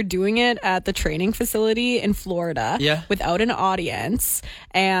 So they're doing it at the training facility in Florida without an audience.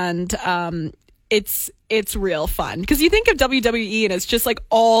 And it's real fun because you think of WWE and it's just like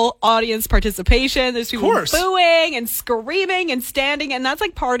all audience participation. There's people booing and screaming and standing, and that's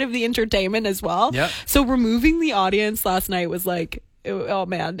like part of the entertainment as well. Yep. So removing the audience last night was like, oh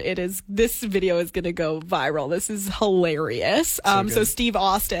man, this video is gonna go viral. This is hilarious. So Steve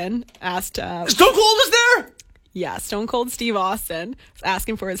Austin asked Stone Cold is there? yeah, Stone Cold Steve Austin was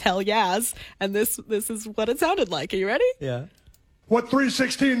asking for his hell yes, and this is what it sounded like. Are you ready? Yeah. What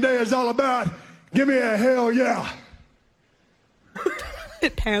 316 Day is all about? Give me a hell yeah.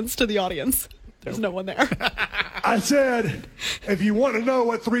 It pans to the audience. There's no one there. I said, if you want to know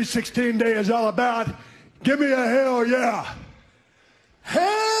what 316 Day is all about, give me a hell yeah.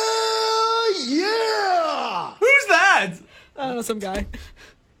 Hell yeah! Who's that? I don't know, some guy.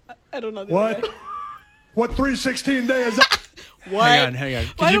 I don't know. What? What 316 Day is What? Hang on.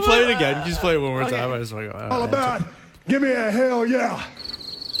 Can you play it again? Can you just play it one more time? I just want to go. all about? Give me a hell yeah.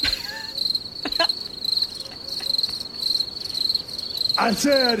 I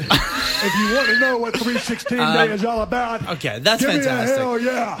said, if you want to know what 316 Day is all about, Okay, that's give fantastic. me a hell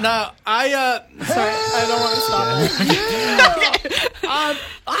yeah. Now, Sorry, I don't want to stop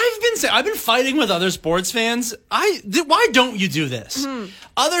it. I've been fighting with other sports fans. Why don't you do this?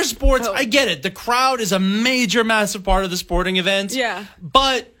 Other sports, I get it. The crowd is a major, massive part of the sporting event. Yeah.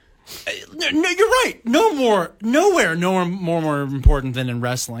 But no, you're right. Nowhere more important than in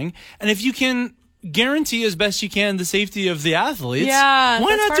wrestling. And if you can guarantee as best you can the safety of the athletes, Yeah, why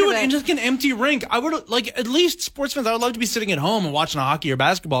that's not part do of it it. in just an empty rink? I would at least sports fans. I would love to be sitting at home and watching a hockey or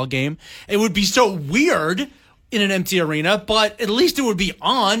basketball game. It would be so weird in an empty arena, but at least it would be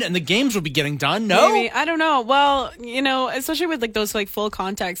on and the games would be getting done. No, Maybe. I don't know. Well, especially with like those like full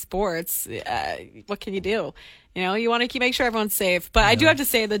contact sports, what can you do? You want to make sure everyone's safe. But I do have to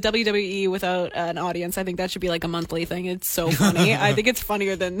say the WWE without an audience, I think that should be like a monthly thing. It's so funny. I think it's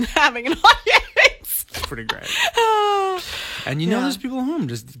funnier than having an audience. it's pretty great. And there's people at home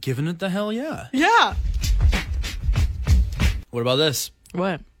just giving it the hell yeah. Yeah. What about this?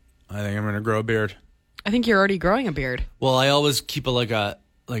 What? I think I'm gonna grow a beard. I think you're already growing a beard. Well, I always keep it like a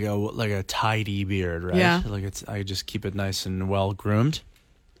tidy beard, right? Yeah. I just keep it nice and well groomed.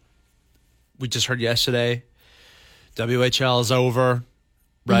 We just heard yesterday, WHL is over,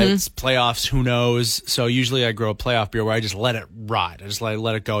 right? It's playoffs, who knows? So usually I grow a playoff beard where I just let it ride. I just let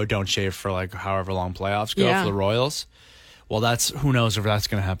it go. Don't shave for like however long playoffs go for the Royals. Well, who knows if that's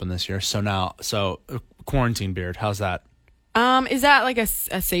going to happen this year. So quarantine beard. How's that? Is that like a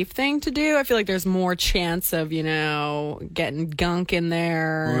safe thing to do? I feel like there's more chance of, getting gunk in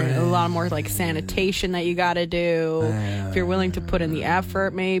there. A lot more like sanitation that you got to do. If you're willing to put in the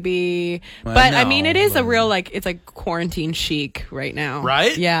effort, maybe. But I mean, it is a real it's like quarantine chic right now.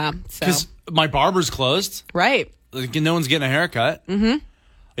 Right? Yeah. Because my barber's closed. Right. Like, no one's getting a haircut. Mm-hmm.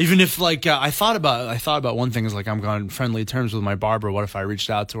 Even if I thought about one thing is like I'm on friendly terms with my barber. What if I reached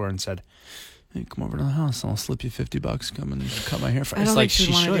out to her and said, hey, come over to the house and I'll slip you $50. Come and cut my hair for you. I don't think she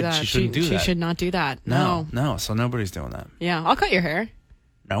should. Do that. She shouldn't do that. She should not do that. No. So nobody's doing that. Yeah, I'll cut your hair.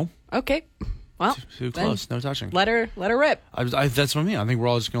 No. Okay. Well, Too close. No touching. Let her rip. That's what I mean. I think we're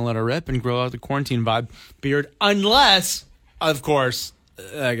all just going to let her rip and grow out the quarantine vibe beard. Unless, of course,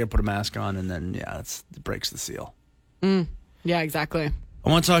 I got to put a mask on and then, it breaks the seal. Yeah, exactly. I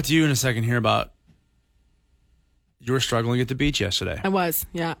want to talk to you in a second here about you were struggling at the beach yesterday. I was,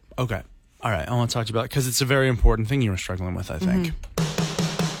 yeah. Okay. All right. I want to talk to you about it because it's a very important thing you were struggling with, I think.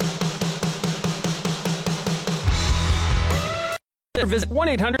 Visit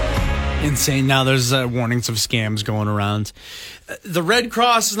 1-800. Insane. Now there's warnings of scams going around. The Red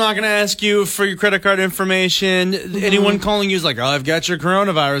Cross is not going to ask you for your credit card information. Anyone calling you is like, oh, I've got your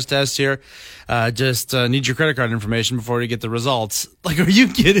coronavirus test here. Just need your credit card information before you get the results. Like, are you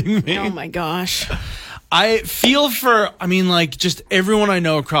kidding me? Oh my gosh. I feel just everyone I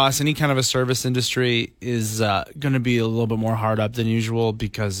know across any kind of a service industry is going to be a little bit more hard up than usual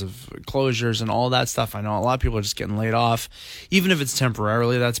because of closures and all that stuff. I know a lot of people are just getting laid off, even if it's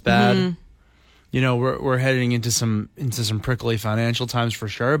temporarily. That's bad. You know, we're heading into some prickly financial times for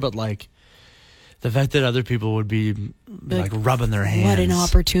sure. But like the fact that other people would be like rubbing their hands. What an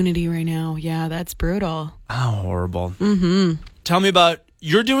opportunity right now. Yeah, that's brutal. How horrible. Tell me about.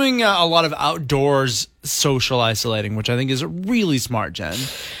 You're doing a lot of outdoors social isolating, which I think is really smart, Jen.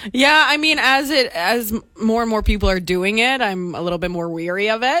 Yeah, I mean, as more and more people are doing it, I'm a little bit more weary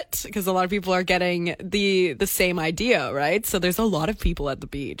of it because a lot of people are getting the same idea, right? So there's a lot of people at the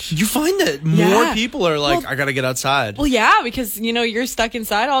beach. You find that more people are like, I got to get outside. Well, yeah, because, you know, you're stuck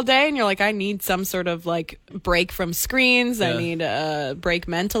inside all day and you're like, I need some sort of like break from screens. Yeah. I need a break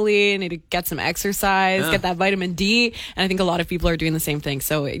mentally. I need to get some exercise, get that vitamin D. And I think a lot of people are doing the same thing.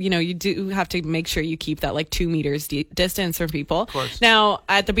 So, you know, you do have to make sure you keep that like 2 meters distance from people. Of course. Now,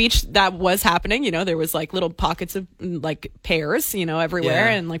 at the beach, that was happening. You know, there was like little pockets of like pairs, you know, everywhere.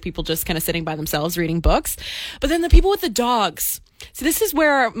 And like people just kind of sitting by themselves reading books. But then the people with the dogs. So this is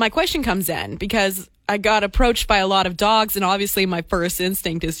where my question comes in, because I got approached by a lot of dogs, and obviously my first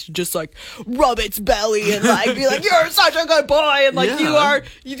instinct is to just like rub its belly and like be like, you're such a good boy, and like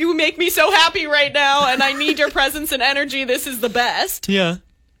you do make me so happy right now, and I need your presence and energy. This is the best. Yeah.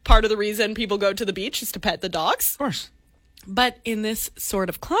 Part of the reason people go to the beach is to pet the dogs. Of course. But in this sort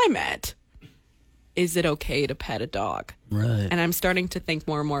of climate, is it okay to pet a dog? Right. And I'm starting to think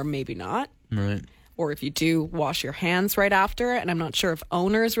more and more, maybe not. Right. Or if you do, wash your hands right after. And I'm not sure if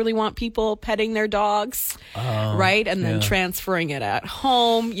owners really want people petting their dogs, right? And then transferring it at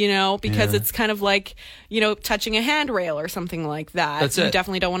home, you know, because it's kind of like, you know, touching a handrail or something like that. That's you it.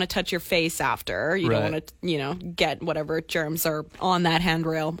 definitely don't want to touch your face after. You don't want to, you know, get whatever germs are on that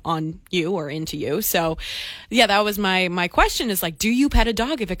handrail on you or into you. So, yeah, that was my question is like, do you pet a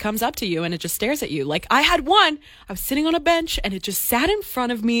dog if it comes up to you and it just stares at you? Like I had one, I was sitting on a bench and it just sat in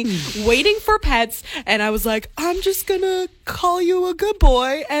front of me waiting for pets. And I was like, I'm just going to call you a good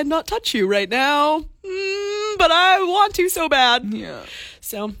boy and not touch you right now. But I want to so bad. Yeah.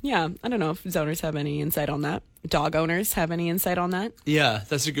 So, yeah, I don't know if zoners have any insight on that. Dog owners have any insight on that? Yeah,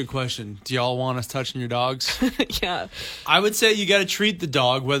 that's a good question. Do y'all want us touching your dogs? Yeah. I would say you got to treat the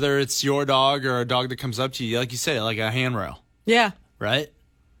dog, whether it's your dog or a dog that comes up to you, like you say, like a handrail. Yeah. Right?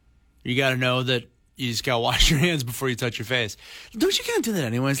 You got to know that you just got to wash your hands before you touch your face. Don't you kind of do that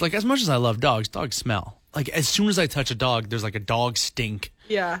anyways? Like, as much as I love dogs, dogs smell. Like, as soon as I touch a dog, there's like a dog stink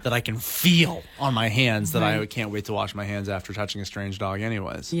that I can feel on my hands that I can't wait to wash my hands after touching a strange dog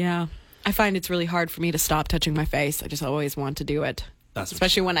anyways. Yeah. I find it's really hard for me to stop touching my face. I just always want to do it.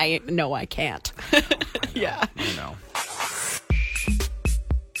 Especially when I know I can't. Yeah. I know.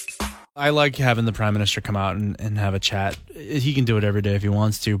 I like having the Prime Minister come out and have a chat. He can do it every day if he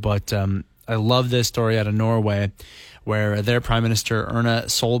wants to, but I love this story out of Norway where their Prime Minister, Erna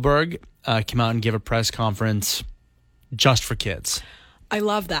Solberg, came out and gave a press conference just for kids. I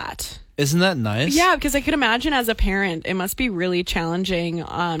love that. Isn't that nice? Yeah, because I could imagine as a parent, it must be really challenging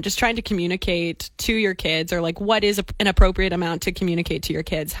just trying to communicate to your kids, or like what is an appropriate amount to communicate to your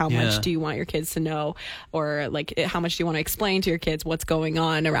kids? How much do you want your kids to know? Or like how much do you want to explain to your kids what's going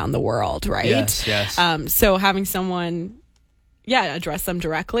on around the world, right? Yes. So having someone address them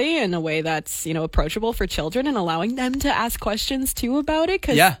directly in a way that's, you know, approachable for children and allowing them to ask questions too about it.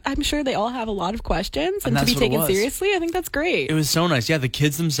 Because I'm sure they all have a lot of questions and to be taken seriously. I think that's great. It was so nice. Yeah, the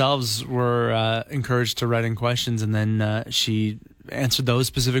kids themselves were encouraged to write in questions, and then she answered those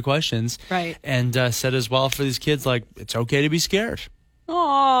specific questions. Right. And said as well for these kids, like, it's okay to be scared.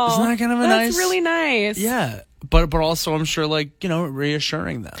 Oh, isn't that kind of that's really nice. Yeah. But also I'm sure, like, you know,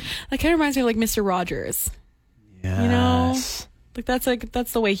 reassuring them. That kind of reminds me of like Mr. Rogers. Yeah. You know? Like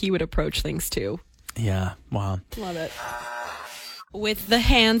that's the way he would approach things too. Yeah. Wow. Love it. With the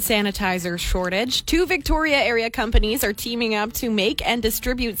hand sanitizer shortage, 2 Victoria area companies are teaming up to make and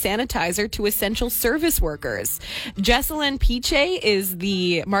distribute sanitizer to essential service workers. Jesselyn Piche is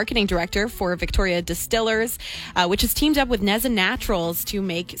the marketing director for Victoria Distillers, which has teamed up with Neza Naturals to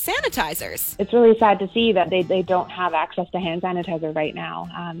make sanitizers. It's really sad to see that they don't have access to hand sanitizer right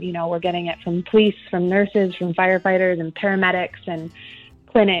now. You know, we're getting it from police, from nurses, from firefighters and paramedics and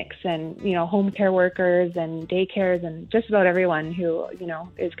clinics and, you know, home care workers and daycares and just about everyone who, you know,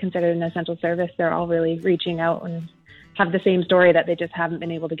 is considered an essential service. They're all really reaching out and have the same story that they just haven't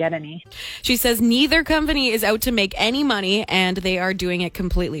been able to get any. She says neither company is out to make any money, and they are doing it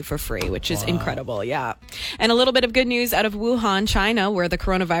completely for free, which is incredible. Yeah. And a little bit of good news out of Wuhan, China, where the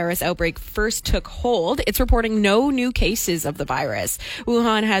coronavirus outbreak first took hold. It's reporting no new cases of the virus.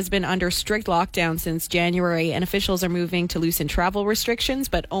 Wuhan has been under strict lockdown since January, and officials are moving to loosen travel restrictions,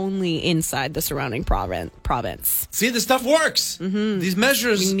 but only inside the surrounding province. See, this stuff works. These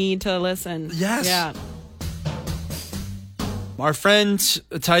measures. We need to listen. Yes. Yeah. Our friend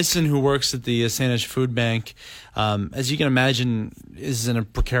Tyson, who works at the Saanich Food Bank, as you can imagine, is in a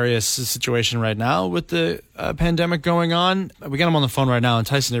precarious situation right now with the pandemic going on. We got him on the phone right now. And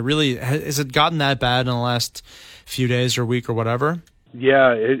Tyson, has it gotten that bad in the last few days or week or whatever?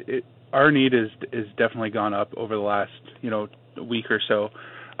 Yeah, our need is definitely gone up over the last week or so.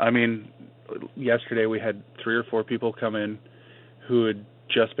 I mean, yesterday we had 3 or 4 people come in who had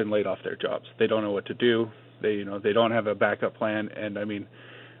just been laid off their jobs. They don't know what to do. They don't have a backup plan, and I mean,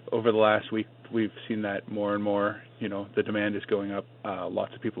 over the last week we've seen that more and more. The demand is going up.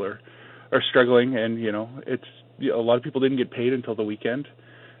 Lots of people are struggling, and it's a lot of people didn't get paid until the weekend,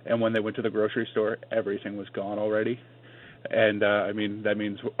 and when they went to the grocery store, everything was gone already. And I mean, that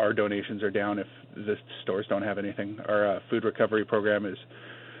means our donations are down if the stores don't have anything. Our food recovery program is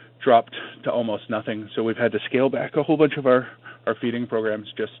dropped to almost nothing, so we've had to scale back a whole bunch of our feeding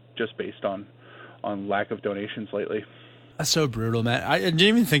programs just based on lack of donations lately. That's so brutal, man. I didn't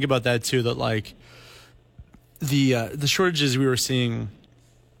even think about that too, that like the shortages we were seeing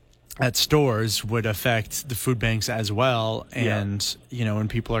at stores would affect the food banks as well. And when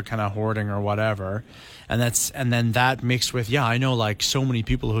people are kind of hoarding or whatever, and then that mixed with, I know like so many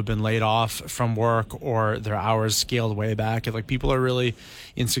people who have been laid off from work or their hours scaled way back, and like people are really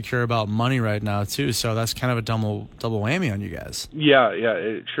insecure about money right now too. So that's kind of a double whammy on you guys. Yeah,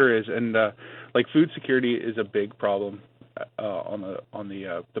 it sure is. And like food security is a big problem on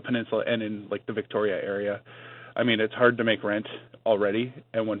the peninsula and in like the Victoria area. I mean, it's hard to make rent already,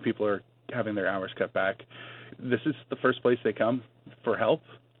 and when people are having their hours cut back, this is the first place they come for help.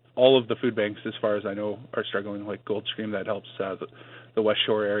 All of the food banks, as far as I know, are struggling. Like Goldstream, that helps the West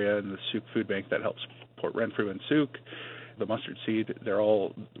Shore area, and the Souk Food Bank that helps Port Renfrew and Souk. The Mustard Seed, we're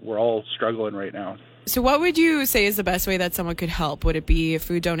all struggling right now. So what would you say is the best way that someone could help? Would it be a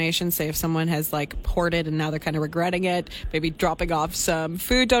food donation? Say if someone has like hoarded and now they're kind of regretting it, maybe dropping off some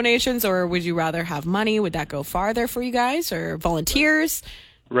food donations, or would you rather have money? Would that go farther for you guys, or volunteers?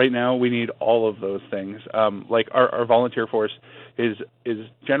 Right now we need all of those things. Like our volunteer force is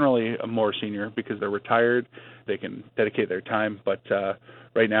generally more senior because they're retired. They can dedicate their time, but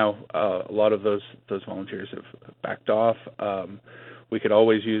right now a lot of those volunteers have backed off. We could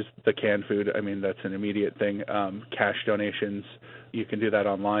always use the canned food. I mean, that's an immediate thing. Cash donations, you can do that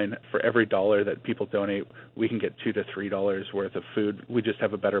online. For every $1 that people donate, we can get $2 to $3 worth of food. We just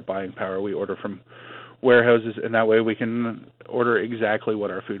have a better buying power. We order from warehouses, and that way we can order exactly what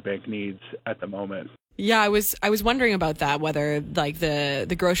our food bank needs at the moment. Yeah, I was wondering about that, whether like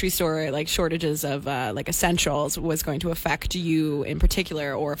the grocery store like shortages of like essentials was going to affect you in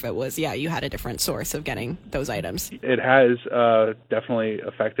particular, or if it was you had a different source of getting those items. It has definitely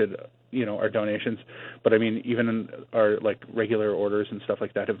affected our donations, but I mean even our like regular orders and stuff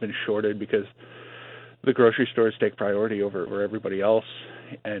like that have been shorted because the grocery stores take priority over everybody else.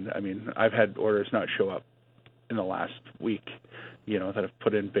 And I mean, I've had orders not show up in the last week, that have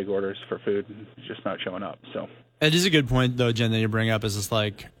put in big orders for food and just not showing up. So it is a good point though, Jen, that you bring up, is it's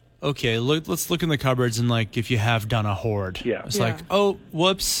like, okay, let's look in the cupboards and like if you have done a hoard. Yeah. It's like, oh,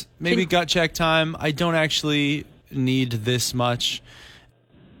 whoops, maybe gut check time. I don't actually need this much.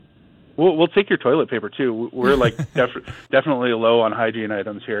 We'll take your toilet paper too. We're like definitely low on hygiene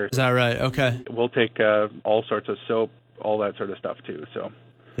items here. Is that right? Okay. We'll take all sorts of soap, all that sort of stuff too. So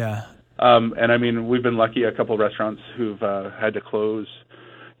yeah. And I mean, we've been lucky. A couple of restaurants who've had to close,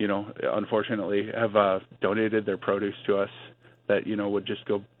 unfortunately, have donated their produce to us that would just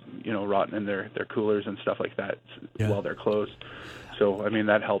go, rotten in their coolers and stuff like that while they're closed. So I mean,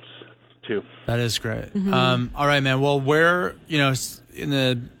 that helps too. That is great. Mm-hmm. All right, man. Well, where in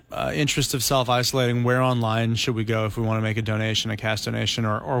the interest of self-isolating, where online should we go if we want to make a donation, a cash donation,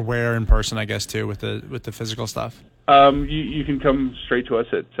 or where in person, I guess, too, with the physical stuff? You can come straight to us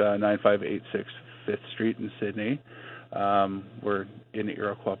at 9586 5th Street in Sydney. We're in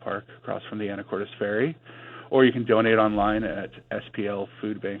Iroquois Park, across from the Anacortes Ferry. Or you can donate online at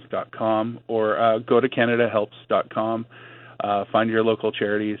splfoodbank.com or go to canadahelps.com. Find your local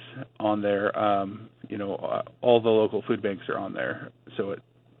charities on there. All the local food banks are on there, so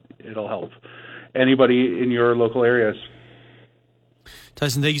it'll help anybody in your local areas.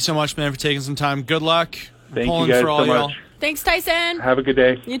 Tyson, thank you so much, man, for taking some time. Good luck. Thank Pulling you guys for all so y'all. much. Thanks, Tyson. Have a good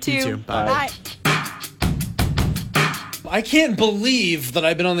day. You too. You too. Bye. Bye. I can't believe that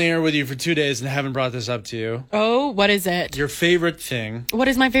I've been on the air with you for 2 days and haven't brought this up to you. Oh, what is it? Your favorite thing What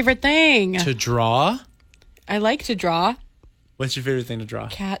is my favorite thing? to draw? I like to draw What's your favorite thing to draw?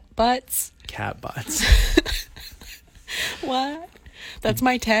 cat butts. Cat butts. What? That's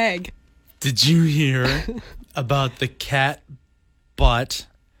my tag. Did you hear about the cat butt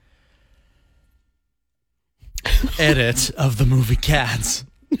edit of the movie Cats?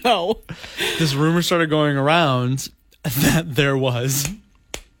 No. This rumor started going around that there was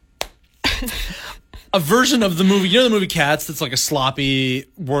a version of the movie. You know the movie Cats that's like a sloppy,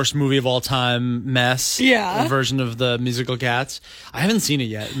 worst movie of all time mess? Yeah. A version of the musical Cats. I haven't seen it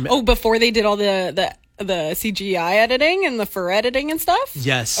yet. Oh, before they did all the CGI editing and the fur editing and stuff?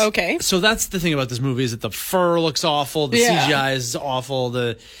 Yes. Okay. So that's the thing about this movie is that the fur looks awful. The CGI is awful.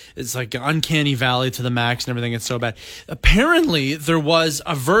 It's like an uncanny valley to the max and everything. It's so bad. Apparently, there was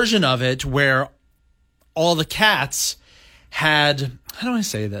a version of it where all the cats had, how do I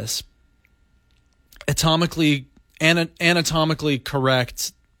say this? Anatomically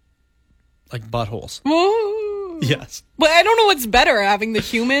correct, like buttholes. Whoa. Yes. But I don't know what's better, having the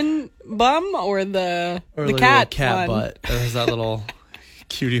human bum or the Or cat cat one. butt. There's that little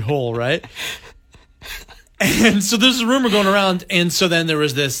cutie hole, right? And so there's a rumor going around, and so then there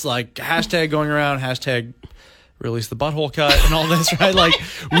was this like hashtag going around, hashtag release the butthole cut and all this, right? Like,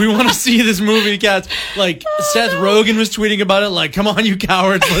 we want to see this movie, Cats. Like, Seth Rogen was tweeting about it, like, come on, you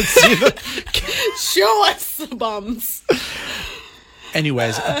cowards, let's see the... Show us the bums.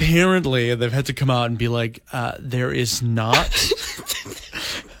 Anyways, apparently they've had to come out and be like, there is not...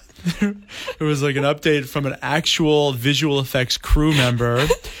 There was like an update from an actual visual effects crew member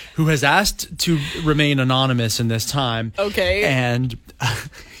who has asked to remain anonymous in this time. Okay. And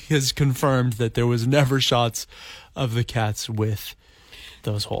he has confirmed that there was never shots of the cats with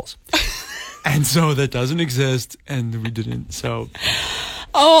those holes. And so that doesn't exist, and we didn't. So,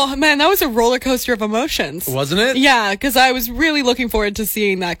 Oh, man, that was a roller coaster of emotions. wasn't it? Yeah, because I was really looking forward to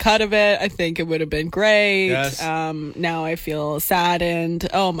seeing that cut of it. I think it would have been great. Yes. Now I feel saddened.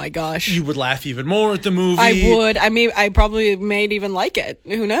 Oh, my gosh. You would laugh even more at the movie. I would. I probably might even like it.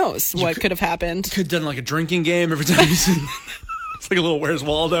 Who knows what could have happened. Could have done like a drinking game every time you see. It's like a little Where's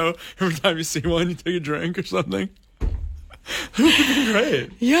Waldo. Every time you see one, you take a drink or something. It would have been great.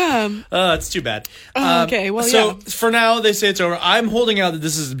 Yeah. It's too bad. Okay, well, so for now, they say it's over. I'm holding out that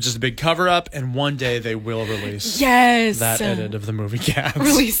this is just a big cover up, and one day they will release Yes. that edit of the movie Cats.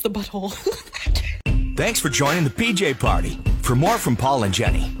 Release the butthole. Thanks for joining the PJ Party. For more from Paul and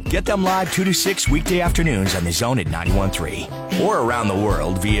Jenny, get them live 2 to 6 weekday afternoons on The Zone at 91.3. Or around the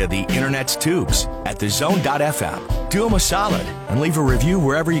world via the internet's tubes at thezone.fm. Do them a solid and leave a review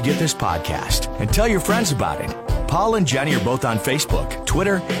wherever you get this podcast. And tell your friends about it. Paul and Jenny are both on Facebook,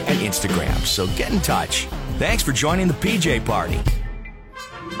 Twitter, and Instagram, so get in touch. Thanks for joining the PJ Party.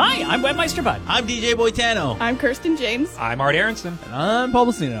 Hi, I'm Webmeister Bud. I'm DJ Boitano. I'm Kirsten James. I'm Art Aronson. And I'm Paul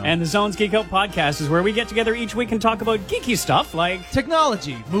Bacino. And the Zone's Geek Out Podcast is where we get together each week and talk about geeky stuff like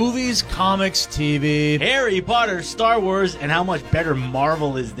technology, movies, comics, TV, Harry Potter, Star Wars, and how much better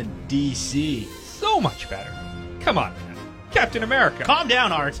Marvel is than DC. So much better. Come on, man. Captain America. Calm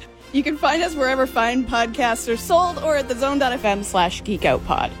down, Art. You can find us wherever fine podcasts are sold or at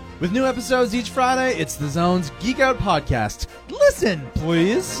thezone.fm/geekoutpod. With new episodes each Friday, it's the Zone's Geek Out Podcast. Listen,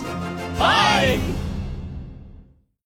 please. Bye!